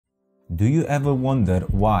Do you ever wonder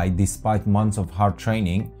why, despite months of hard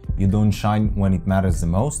training, you don't shine when it matters the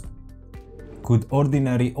most? Could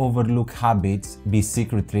ordinary overlooked habits be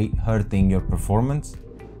secretly hurting your performance?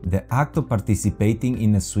 The act of participating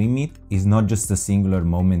in a swim meet is not just a singular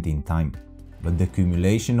moment in time, but the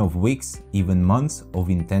accumulation of weeks, even months of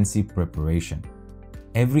intensive preparation.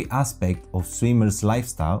 Every aspect of swimmers'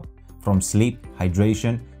 lifestyle, from sleep,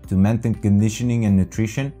 hydration, to mental conditioning and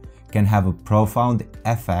nutrition, can have a profound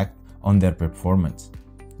effect on their performance.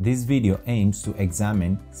 This video aims to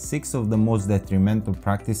examine 6 of the most detrimental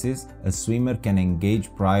practices a swimmer can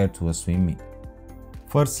engage prior to a swim meet.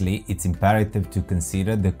 Firstly, it's imperative to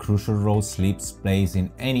consider the crucial role sleep plays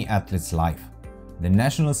in any athlete's life. The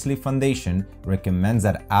National Sleep Foundation recommends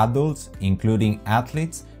that adults, including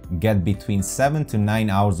athletes, get between 7 to 9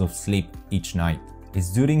 hours of sleep each night.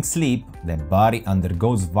 It's during sleep the body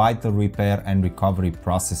undergoes vital repair and recovery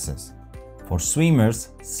processes. For swimmers,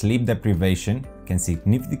 sleep deprivation can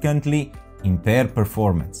significantly impair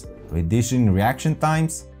performance, reducing reaction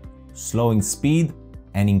times, slowing speed,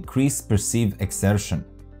 and increase perceived exertion.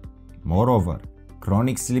 Moreover,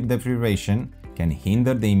 chronic sleep deprivation can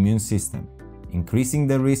hinder the immune system, increasing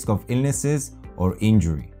the risk of illnesses or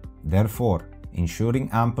injury. Therefore, ensuring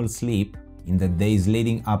ample sleep in the days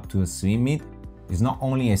leading up to a swim meet is not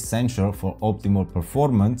only essential for optimal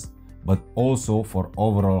performance, but also for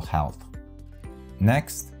overall health.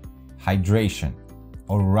 Next, hydration,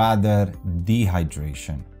 or rather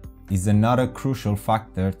dehydration, is another crucial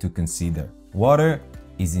factor to consider. Water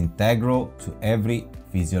is integral to every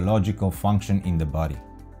physiological function in the body.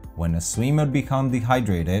 When a swimmer becomes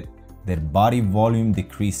dehydrated, their body volume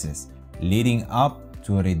decreases, leading up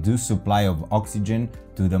to a reduced supply of oxygen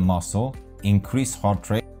to the muscle, increased heart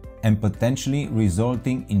rate, and potentially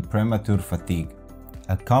resulting in premature fatigue.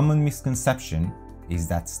 A common misconception is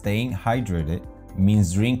that staying hydrated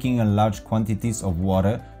means drinking a large quantities of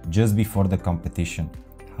water just before the competition.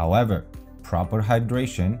 However, proper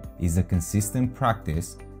hydration is a consistent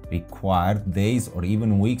practice required days or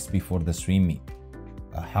even weeks before the swim meet.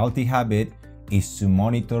 A healthy habit is to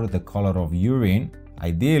monitor the color of urine.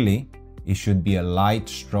 Ideally, it should be a light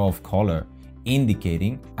straw of color,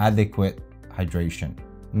 indicating adequate hydration.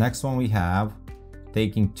 Next one we have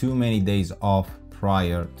taking too many days off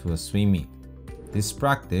prior to a swim meet. This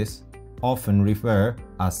practice, often referred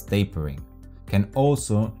as tapering, can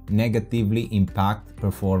also negatively impact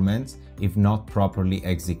performance if not properly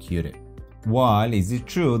executed. While it is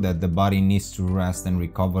true that the body needs to rest and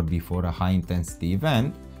recover before a high-intensity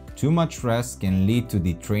event, too much rest can lead to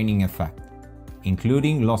the detraining effect,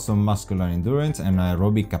 including loss of muscular endurance and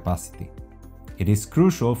aerobic capacity. It is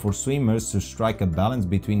crucial for swimmers to strike a balance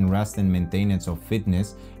between rest and maintenance of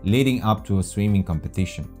fitness leading up to a swimming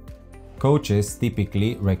competition. Coaches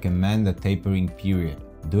typically recommend a tapering period,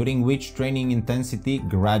 during which training intensity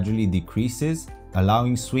gradually decreases,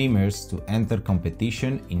 allowing swimmers to enter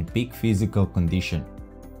competition in peak physical condition.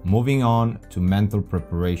 Moving on to mental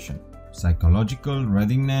preparation. Psychological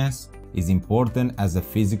readiness is important as a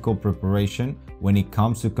physical preparation when it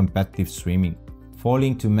comes to competitive swimming.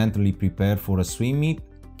 Failing to mentally prepare for a swim meet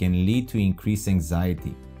can lead to increased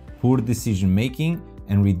anxiety, poor decision making,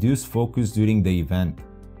 and reduced focus during the event.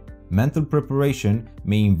 Mental preparation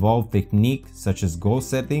may involve techniques such as goal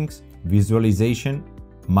settings, visualization,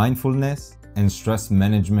 mindfulness, and stress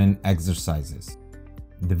management exercises.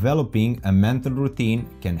 Developing a mental routine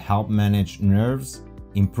can help manage nerves,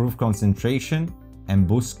 improve concentration, and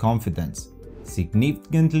boost confidence,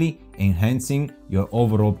 significantly enhancing your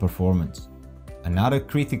overall performance. Another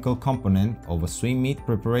critical component of a swim meet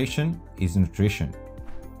preparation is nutrition.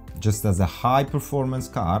 Just as a high-performance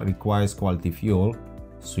car requires quality fuel,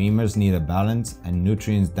 swimmers need a balanced and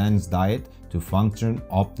nutrient-dense diet to function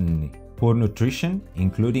optimally. Poor nutrition,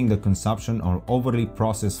 including the consumption of overly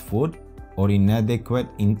processed food or inadequate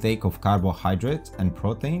intake of carbohydrates and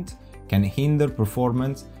proteins, can hinder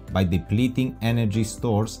performance by depleting energy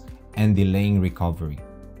stores and delaying recovery.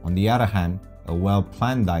 On the other hand, a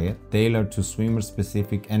well-planned diet tailored to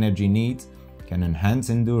swimmer-specific energy needs can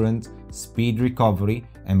enhance endurance, speed recovery,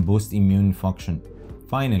 and boost immune function.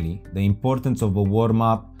 Finally, the importance of a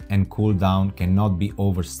warm-up and cool-down cannot be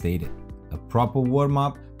overstated. A proper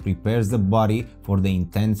warm-up prepares the body for the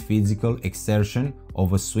intense physical exertion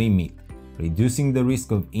of a swim meet, reducing the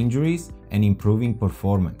risk of injuries and improving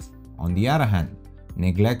performance. On the other hand,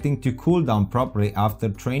 neglecting to cool down properly after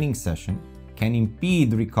training session can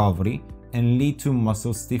impede recovery and lead to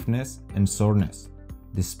muscle stiffness and soreness.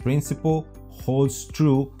 This principle holds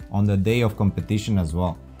true on the day of competition as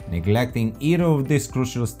well. Neglecting either of these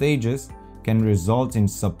crucial stages can result in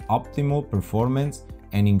suboptimal performance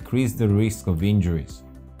and increase the risk of injuries.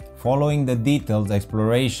 Following the detailed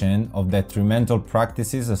exploration of detrimental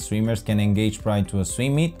practices a swimmers can engage prior to a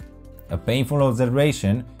swim meet, a painful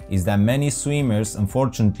observation is that many swimmers,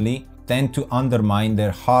 unfortunately, tend to undermine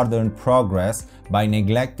their hard-earned progress by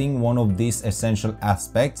neglecting one of these essential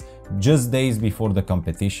aspects just days before the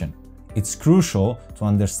competition. It's crucial to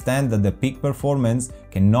understand that the peak performance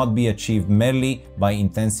cannot be achieved merely by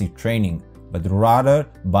intensive training, but rather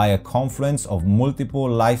by a confluence of multiple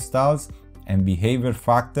lifestyles and behavior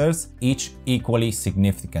factors, each equally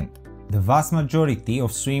significant. The vast majority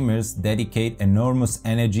of swimmers dedicate enormous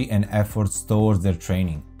energy and efforts towards their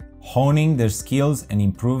training, honing their skills and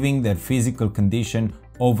improving their physical condition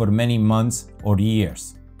over many months or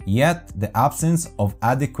years. Yet, the absence of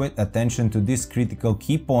adequate attention to these critical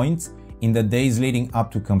key points in the days leading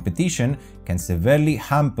up to competition can severely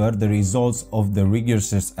hamper the results of the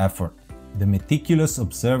rigorous effort. The meticulous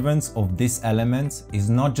observance of these elements is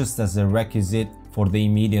not just as a requisite for the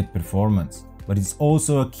immediate performance, but it's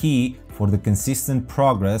also a key for the consistent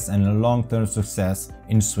progress and a long-term success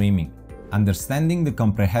in swimming. Understanding the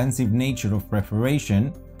comprehensive nature of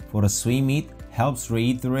preparation for a swim meet helps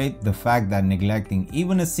reiterate the fact that neglecting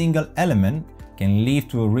even a single element can lead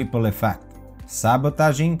to a ripple effect,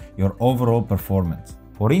 sabotaging your overall performance.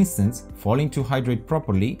 For instance, failing to hydrate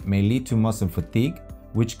properly may lead to muscle fatigue,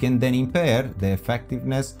 which can then impair the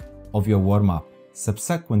effectiveness of your warm-up,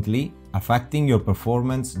 subsequently affecting your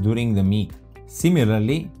performance during the meet.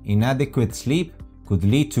 Similarly, inadequate sleep could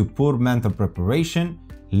lead to poor mental preparation,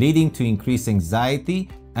 leading to increased anxiety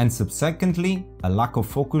and subsequently a lack of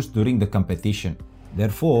focus during the competition.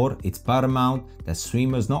 Therefore, it's paramount that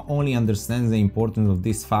swimmers not only understand the importance of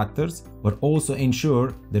these factors, but also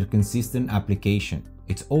ensure their consistent application.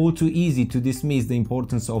 It's all too easy to dismiss the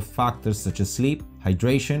importance of factors such as sleep,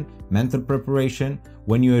 hydration, mental preparation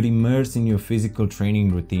when you are immersed in your physical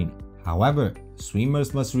training routine. However,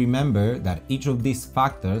 swimmers must remember that each of these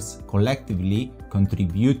factors collectively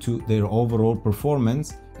contribute to their overall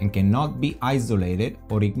performance and cannot be isolated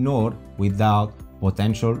or ignored without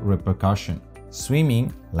potential repercussion.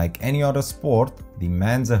 Swimming, like any other sport,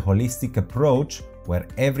 demands a holistic approach where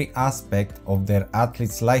every aspect of their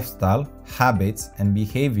athlete's lifestyle, habits, and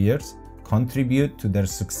behaviors contribute to their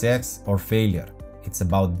success or failure. It's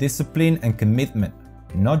about discipline and commitment,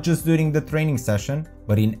 not just during the training session,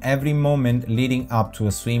 but in every moment leading up to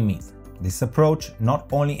a swim meet. This approach not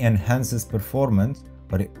only enhances performance,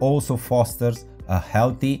 but it also fosters a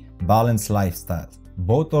healthy, balanced lifestyle,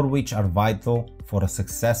 both of which are vital for a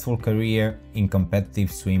successful career in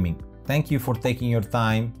competitive swimming. Thank you for taking your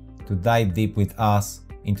time to dive deep with us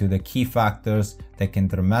into the key factors that can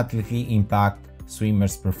dramatically impact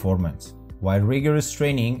swimmers' performance. While rigorous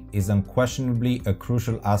training is unquestionably a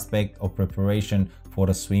crucial aspect of preparation for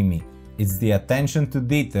a swim meet, it's the attention to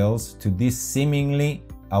details to these seemingly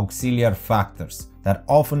auxiliary factors that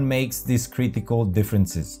often makes these critical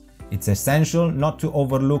differences. It's essential not to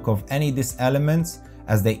overlook of any of these elements,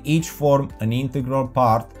 as they each form an integral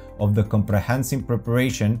part of the comprehensive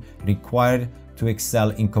preparation required to excel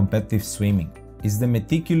in competitive swimming. It's the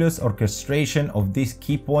meticulous orchestration of these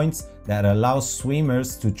key points that allows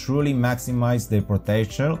swimmers to truly maximize their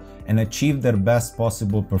potential and achieve their best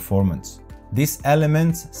possible performance. These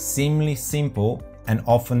elements, seemingly simple and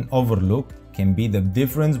often overlooked, can be the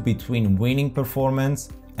difference between winning performance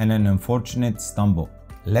and an unfortunate stumble.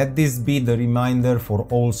 Let this be the reminder for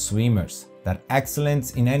all swimmers that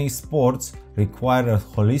excellence in any sports requires a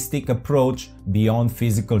holistic approach beyond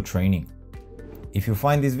physical training. If you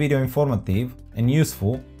find this video informative and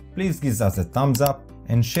useful, please give us a thumbs up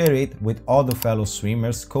and share it with other fellow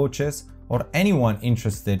swimmers, coaches, or anyone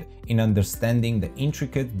interested in understanding the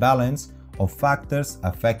intricate balance of factors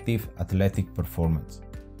affecting athletic performance.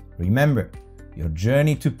 Remember, your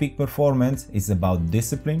journey to peak performance is about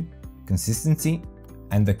discipline, consistency,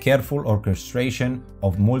 and the careful orchestration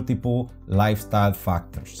of multiple lifestyle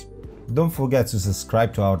factors. Don't forget to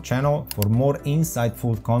subscribe to our channel for more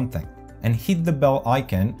insightful content and hit the bell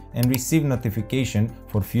icon and receive notification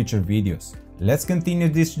for future videos. Let's continue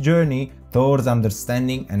this journey towards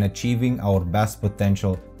understanding and achieving our best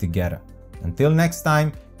potential together. Until next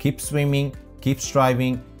time, keep swimming, keep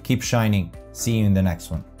striving, keep shining. See you in the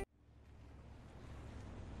next one.